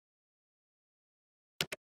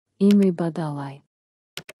Imri Badallaj.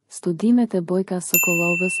 Studimet e Bojka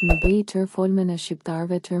Sokolovës më bëi qërë folmen e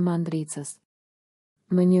shqiptarve qërë mandricës.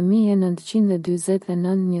 Më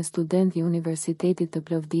 1949 një student i Universitetit të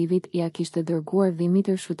Plovdivit ja kishte dërguar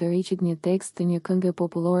Dimitër Shuteriqit një tekst të një këngë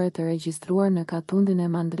popullore të regjistruar në Katundin e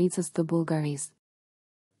mandricës të Bullgarisë.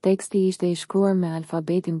 Teksti ishte i shkruar me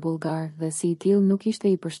alfabetin bullgar dhe si i tillë nuk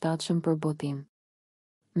ishte i përshtatshëm për botim.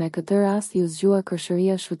 Me këtë rast ju zgjua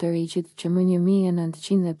Këshëria Shuteriqit që më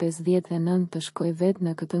 1959 të shkoj vetë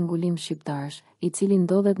në këtë ngulim shqiptarësh, i cili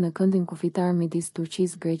ndodhet në këndin kufitar midis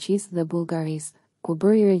Turqisë, Greqisë dhe Bullgarisë, ku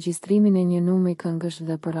bëri regjistrimin e një numri këngësh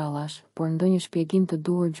dhe përallash, por ndonjë shpjegim të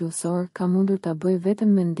duhur gjuhësor ka mundur ta bëj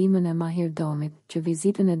vetëm me ndihmën e Mahir Domit, që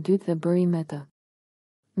vizitën e dytë dhe bëri me të.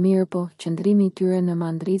 Mirë po, qëndrimi i tyre në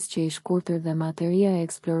mandricë që i shkurtër dhe materia e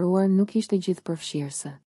eksploruar nuk ishte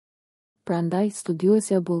gjithëpërfshirëse. Prandaj,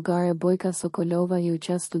 studiuesja bullgare Bojka Sokolova ju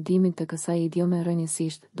qa studimit të kësaj idiome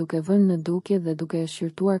rënjësisht, duke vënë në dukje dhe duke e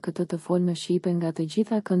shqyrtuar këtë të folme shqipe nga të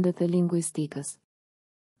gjitha këndet e lingvistikës.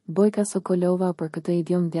 Bojka Sokolova për këtë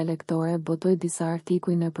idiom dialektore botoi disa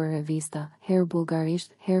artikuj në për revista, herë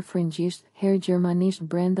bullgarisht, herë frëngjisht, herë gjermanisht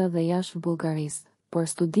brenda dhe jashtë Bullgarisë. Por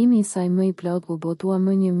studimi i saj më i plot u botua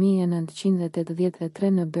më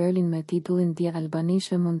 1983 në Berlin me titullin Die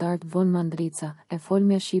albanische Mundart von Mandrica, e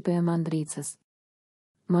folmja shqipe e mandricës.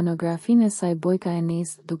 Monografinë e saj Bojka e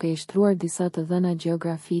nis duke i shtruar disa të dhëna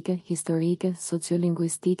gjeografike, historike,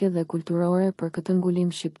 sociolingvistike dhe kulturore për këtë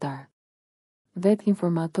ngulim shqiptar. Vetë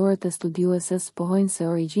informatorët e studiueses pohojnë se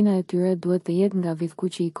origjina e tyre duhet të jetë nga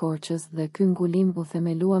Vidhkuqi i Korçës dhe ky ngulim u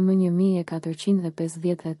themelua më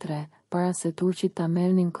 1453, para se turqit ta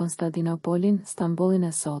merrnin Konstantinopolin, Stambollin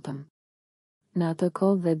e sotëm. Në atë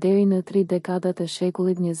kohë dhe deri në 3 dekadat e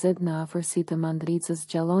shekullit 20 në afërsi të mandricës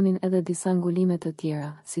gjallonin edhe disa ngulime të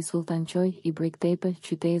tjera, si Sultançoj, Ibriktepe,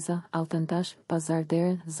 Qyteza, Altëntash,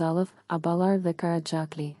 Pazardere, Zallëv, Aballar dhe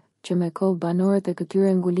Karaxhakli, që me kohë banorët e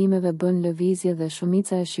këtyre ngulimeve bën lëvizje dhe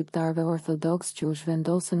shumica e shqiptarëve ortodoks që u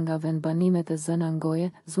zhvendosën nga vendbanimet e zëna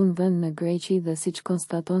ngoje, zun vend në Greqi dhe siç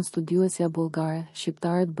konstaton studiuesja bullgare,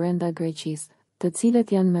 shqiptarët brenda Greqisë, të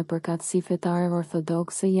cilët janë me përkatësi fetare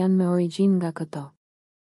ortodokse janë me origjinë nga këto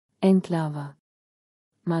enklava.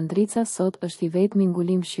 Mandrica sot është i vetmi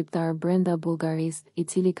ngulim shqiptar brenda Bullgarisë, i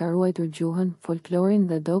cili ka ruajtur gjuhën, folklorin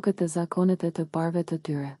dhe doket e zakonet e të parëve të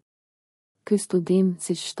tyre. Ky studim,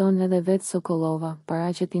 siç shton edhe vetë Sokolova,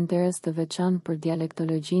 paraqet interes të veçantë për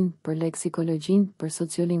dialektologjinë, për leksikologjinë, për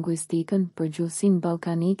sociolingvistikën, për gjuhësinë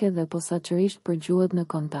ballkanike dhe posaçërisht për gjuhët në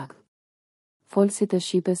kontakt. Folësit e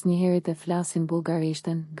Shqipes njëherët e flasin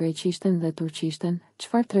bullgarishten, greqishten dhe turqishten,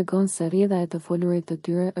 çfarë tregon se rrjedha e të folurit të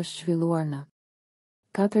tyre është zhvilluar në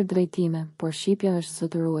 4 drejtime, por shqipja është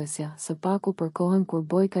zotëruesja, së paku për kohën kur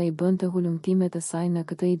Bojka i bënte hulumtimet e saj në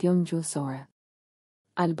këtë idiom gjuhësore.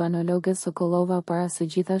 Albanologe Sokolova para së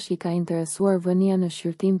gjithash i ka interesuar vënia në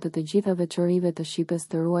shqyrtim të gjitha veçorive të Shqipes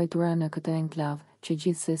të ruajtura në këtë enklav, që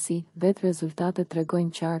gjithsesi, vetë rezultatet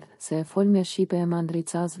tregojnë qartë se e folmja shqipe e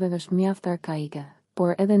mandricasve është mjaft arkaike,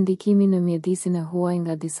 por edhe ndikimi në mjedisin e huaj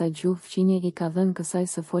nga disa gjuhë fqinje i ka dhënë kësaj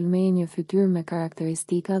së folmeje një fytyrë me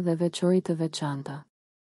karakteristika dhe veçori të veçanta.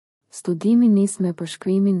 Studimi nis me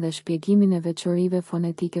përshkrimin dhe shpjegimin e veçorive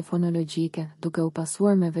fonetike fonologjike, duke u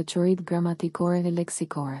pasuar me veçorit gramatikore e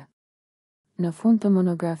leksikore. Në fund të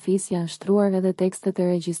monografisë janë shtruar edhe tekstet e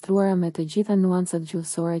regjistruara me të gjitha nuancat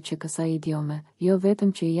gjuhësore që kësaj idiome, jo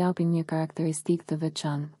vetëm që i japin një karakteristikë të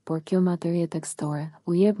veçantë, por kjo materie tekstore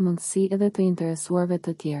u jep mundësi edhe të interesuarve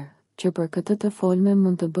të tjerë, që për këtë të folme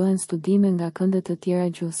mund të bëhen studime nga këndet të tjera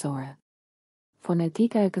gjuhësore.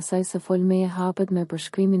 Fonetika e kësaj së folmeje hapet me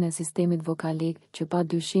përshkrimin e sistemit vokalik, që pa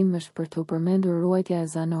dyshim është për të përmendur ruajtja e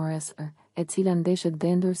zanores e cila ndeshet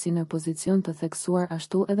dendur si në pozicion të theksuar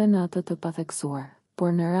ashtu edhe në atë të patheksuar, por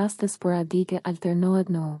në raste sporadike alternohet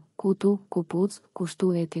në u, kutu, kupuc,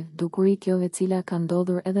 kushtu eti, dukuri kjo e cila ka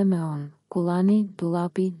ndodhur edhe me on, kullani,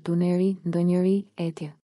 dullapi, duneri, ndonjëri,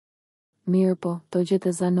 etje. Mirë po, to gjet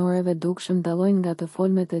e zanoreve dukshëm dallojnë nga të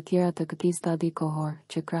folmet e tjera të këtij stadi kohor,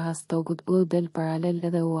 që krahas togut u del paralel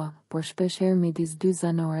edhe ua, por shpeshherë midis dy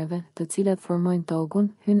zanoreve, të cilat formojnë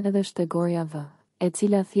togun, hyn edhe shtegorja v, e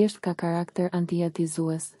cila thjesht ka karakter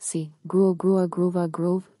antijatizues, si grua grua gruva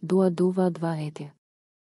gruv, dua duva dva etje.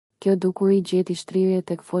 Kjo dukuri gjeti shtrirje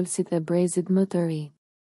tek folësit e brezit më të ri.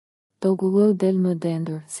 Togu u del më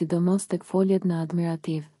dendur, sidomos tek foljet në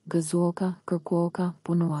admirativ, gëzuoka, kërkuoka,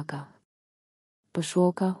 punuaka.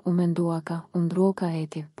 Pëshuoka, u menduaka, u ndruoka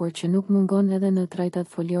eti, por që nuk mungon edhe në trajtat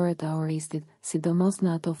foljore të aoristit, sidomos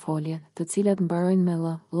në ato folje, të cilat mbarojnë me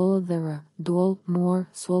l, dhe r, duol, muor,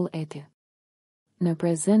 suol eti. Në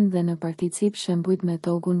prezent dhe në particip shembujt me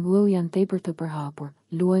togun vëll janë tepër të përhapur.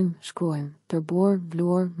 Luajmë, shkruajmë, tërbuar,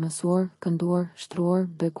 vluar, mësuar, kënduar, shtruar,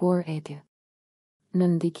 bekuar etje. Në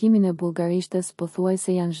ndikimin e bullgarishtes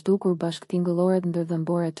pothuajse janë zhdukur bashkëtingëlloret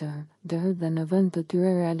ndërdhëmbore të dëhër dhe në vend të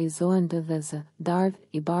tyre realizohen dë dhe zë, dardh,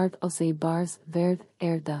 i bardh ose i barz, verdh,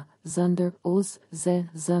 erda, zëndër, uz, ze,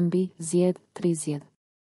 zëmbi, zjedh, trizjedh.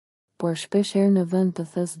 Por shpesherë në vend të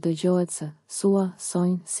thës dëgjohet së, sua,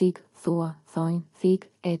 sonjë, sik, thua, thonjë, thik,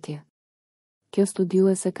 etje. Kjo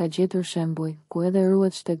studiuese ka gjetur shembuj, ku edhe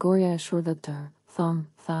ruhet shtegorja e shurdhët tërë, thom,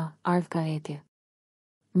 tha, ardhka etje.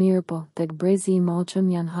 Mirë po, tek brezi i moqëm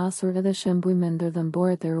janë hasur edhe shembuj me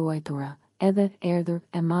ndërdhëmboret e ruajtura, edhe, erdhur,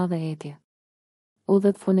 e madhe etje.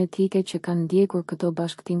 Udhët fonetike që kanë ndjekur këto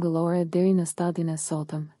bashkëtingëllore deri në stadin e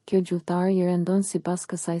sotëm, kjo gjuhëtar i rendon sipas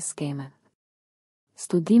kësaj skeme.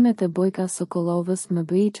 Studimet e Bojka Sokolovës më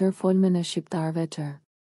bëi qërë folmen e shqiptarve qërë.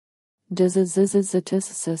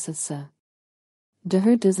 Dëzëzëzëzëtësësësë.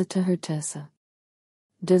 Dëhër dëzëtëhërtësë.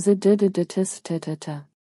 Dëzëdëdëdëtësëtëtëtë.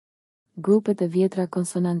 Grupet e vjetra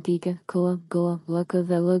konsonantike, kl, gl, lk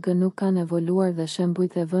dhe lg nuk kanë evoluar dhe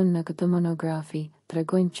shembujt e vënë në këtë monografi,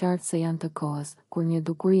 tregojnë qartë se janë të kohës, kur një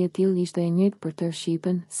dukuri e tillë ishte e njëjtë për tërë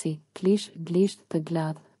shqipen, si klish, glisht, të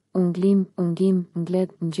gladh, unglim, ungim,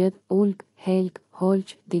 nglet, ngjet, ulk, helk,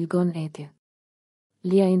 holq, dilgon etje.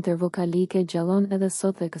 Lia intervokalike gjallon edhe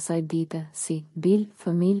sot dhe kësaj dite, si bil,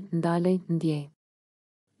 fëmil, ndalej, ndjej.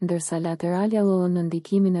 Ndërsa lateralja l në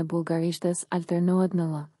ndikimin e bullgarishtes alternohet në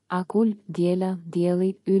l, akul, djela,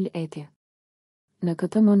 djeli, yl etje. Në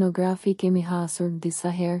këtë monografi kemi hasur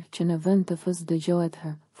disa herë që në vend të fës dëgjohet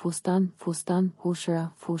hë, fustan, fustan,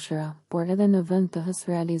 hushëra, fushëra, por edhe në vend të hës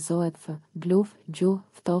realizohet fë, gluf, gjuh,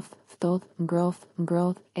 ftoft, ftoth, ngroft,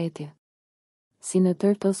 ngroth, etje. Si në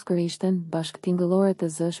tërë to skërishten, bashkëtingëlloret e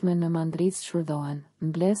zëshme në mandric shurdhohen,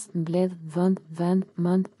 mbles, mbledh, vënd, vend,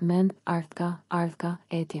 mënd, mend, ardhka, ardhka,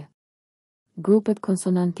 etje. Grupet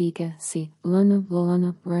konsonantike si lënë, lënë,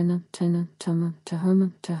 rënë, tënë, tëmë, tëhëmë,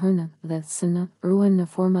 tëhënë dhe sënë ruhen në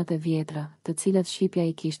format e vjetra, të cilat shqipja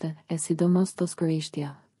i kishte, e sidomos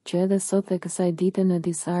toskërishtja, që edhe sot dhe kësaj dite në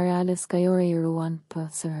disa areale skajore i ruan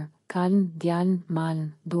për sërë, kalën, djalën,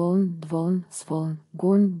 malën, duolën, dvolën, svolën,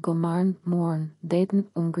 gurën, gomarën, muarën, detën,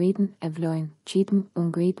 ungritën, e vlojnë, qitëm,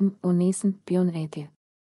 ungritëm, unisën, pion etje.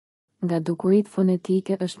 Nga dukurit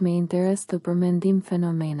fonetike është me interes të përmendim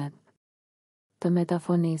fenomenet të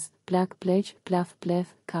metafonis, plak pleq, plaf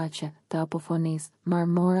plef, kache, të apofonis,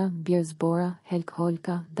 marmora, bjerzbora, helk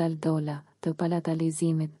holka, dal dola, të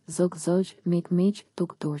palatalizimit, zog zogj, mik miq,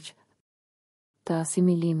 tuk turq, të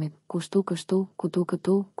asimilimit, kushtu kështu, kutu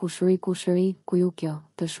këtu, kushëri kushëri, kuju kjo,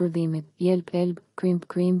 të shurdhimit, jelb elb, krimp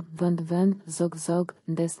krim, vënd vënd, zog zog,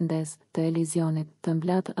 ndes ndes, të elizionit, të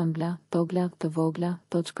mbla, togla, të vogla,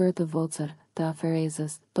 toçkër të vocër, të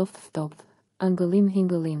aferezës, toft ftopt, angëllim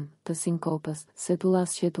hingëllim, të sinkopës, setula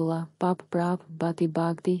sqetula, pap prap, bati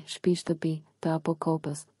bagti, shpi shtëpi, të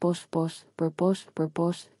apokopës, posht posht, për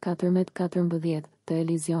posht, 14-14, të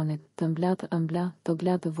elizionit, të mbla,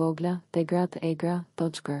 togla të vogla, tegra të egra,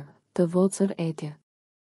 toçkër, të vocër etje.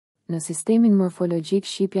 Në sistemin morfologjik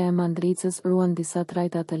shqipja e mandricës ruan disa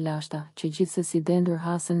trajta të lashta, që gjithsesi dendur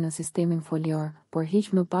hasen në sistemin folior, por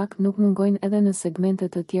hiq më pak nuk mungojnë edhe në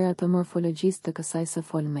segmentet të tjera të morfologjisë të kësaj së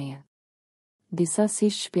folmeje. Disa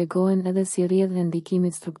sish shpjegohen edhe si rrjedhë e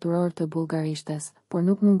ndikimit strukturor të bullgarishtes, por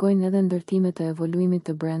nuk mungojnë edhe ndërtimet të evoluimit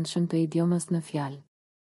të brendshëm të idiomës në fjalë.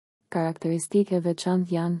 Karakteristike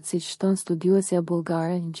veçantë janë, siç shton studiuesja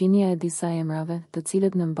bullgare, gjinja e disa emrave, të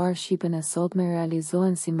cilët në mbar shqipen e sotme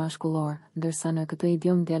realizohen si mashkullor, ndërsa në këtë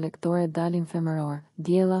idiom dialektore dalin femëror,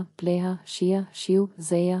 djella, pleha, shia, shiu,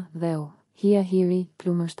 zeja, dheu. Hia hiri,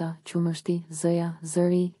 plumështa, qumështi, zëja,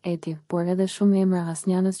 zëri, etje, por edhe shumë emra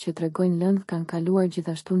hasnjanës që tregojnë lëndë kanë kaluar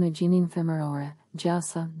gjithashtu në gjinin femërore,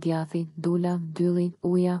 gjasa, djathi, dula, dylli,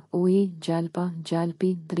 uja, uji, gjalpa,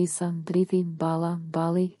 gjalpi, drisa, drithi, balla,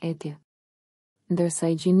 balli, etje. Ndërsa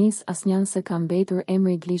i gjinis asnjanëse ka mbetur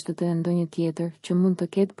emri glishtët e ndonjë tjetër që mund të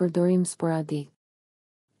ketë përdorim sporadik.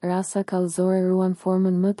 Rasa kallëzore ruan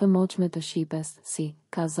formën më të moçme të shqipes, si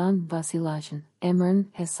kazan, vasilaqen, emrën,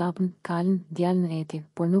 hesapën, kalën, djalën etje,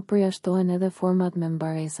 por nuk përjashtohen edhe format me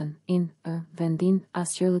mbaresën, in, vendin,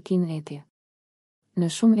 asqërllëkin etje. Në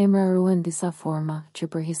shumë emra ruhen disa forma, që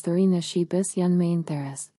për historinë e shqipes janë me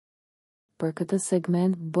interes. Për këtë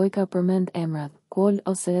segment, Bojka përmend emrat, kol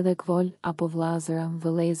ose edhe kvol, apo vllazëra,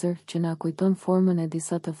 vëllezër, që na kujton formën e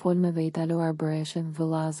disa të folmeve italo-arbëreshe,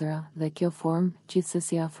 vëllazëra, dhe kjo formë,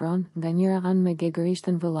 gjithsesi afron, nga njëra anë me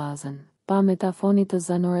gegërishten vëllazën, pa metafonit të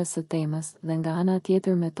zanores së temës, dhe nga ana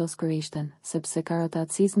tjetër me toskërishten, sepse ka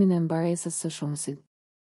rotacizmin e mbaresës së shumësit.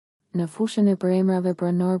 Në fushën e përemrave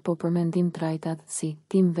pronor po përmendim trajtat si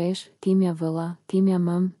tim vesh, timja vëlla, timja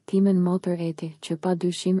mëm, timen motër eti, që pa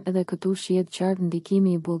dyshim edhe këtu shihet qartë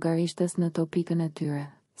ndikimi i bullgarishtes në topikën e tyre,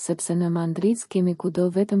 sepse në mandric kemi kudo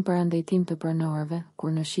vetëm parandejtim të pronorëve,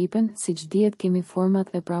 kur në shqipen, siç dihet kemi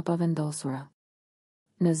format e prapavendosura.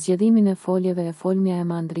 Në zgjedhimin e foljeve e folmja e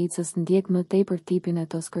mandricës ndjek më tepër tipin e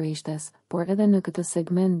toskërishtes, por edhe në këtë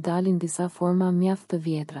segment dalin disa forma mjaft të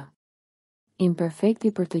vjetra.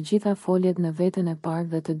 Imperfekti për të gjitha foljet në veten e parë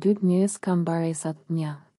dhe të dytë njës ka mbaresat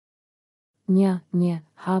nja, një,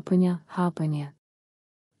 hapënja.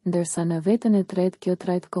 Ndërsa në veten e tretë kjo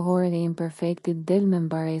trajt kohore e imperfektit del me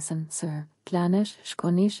mbaresën sër, klanesh,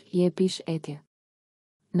 shkonish, jepish etje.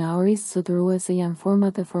 Në aorisë sotëruese janë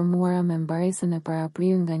format e formuara me mbaresën e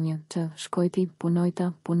paraprirë nga një të, shkojti,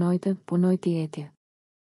 punojta, punojte, punojti etje.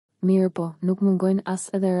 Mirë po, nuk mungojnë as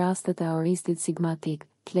edhe rastet e aoristit sigmatik,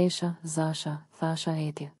 klesha, zasha, thasha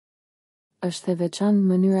etje. Është e veçantë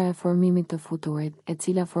mënyra e formimit të futurit, e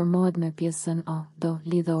cila formohet me pjesën o, do,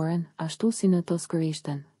 lidhoren, ashtu si në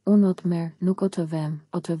toskërishten, unë o të merë, nuk o të vem,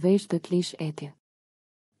 o të vesh të klish etje.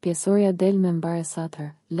 Pjesoria del me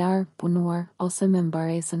mbaresatër, larë, punuar, ose me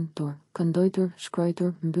mbaresën tur, këndojtur,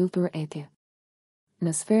 shkrojtur, mbylltur etje.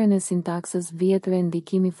 Në sferën e sintaksës vihet re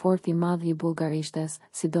ndikimi fort i madh i bullgarishtes,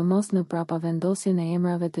 sidomos në prapavendosjen e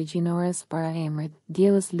emrave të gjinores para emrit,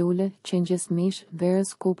 diellës lule, qengjes mish,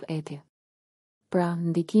 verës kup etje. Pra,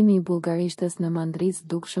 ndikimi i bullgarishtes në mandric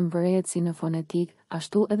dukshëm vërehet si në fonetik,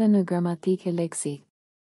 ashtu edhe në gramatik e leksik.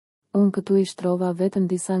 Unë këtu i shtrova vetëm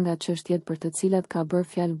disa nga çështjet për të cilat ka bërë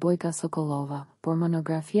fjalë Bojka Sokolova, por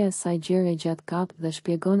monografia e saj gjerë gjatë kap dhe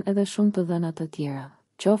shpjegon edhe shumë të dhëna të tjera,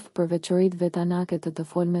 qoftë për veçoritë vetanake të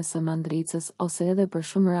folmes së mandricës ose edhe për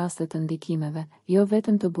shumë raste të ndikimeve, jo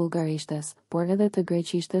vetëm të bullgarishtes, por edhe të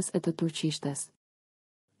greqishtes e të turqishtes.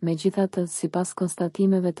 Megjithatë, sipas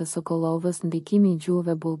konstatimeve të Sokolovës, ndikimi i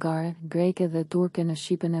gjuhëve bullgare, greke dhe turke në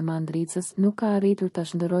shqipen e mandricës nuk ka arritur ta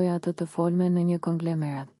shndërrojë atë të folme në një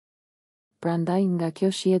konglomerat. Prandaj nga kjo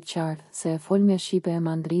shihet qartë se e folmja shqipe e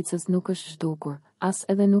mandricës nuk është zhdukur, as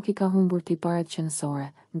edhe nuk i ka humbur tiparet qendësore,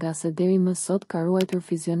 nga se deri më sot ka ruajtur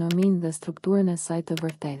fizionominë dhe strukturën e saj të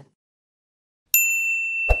vërtetë.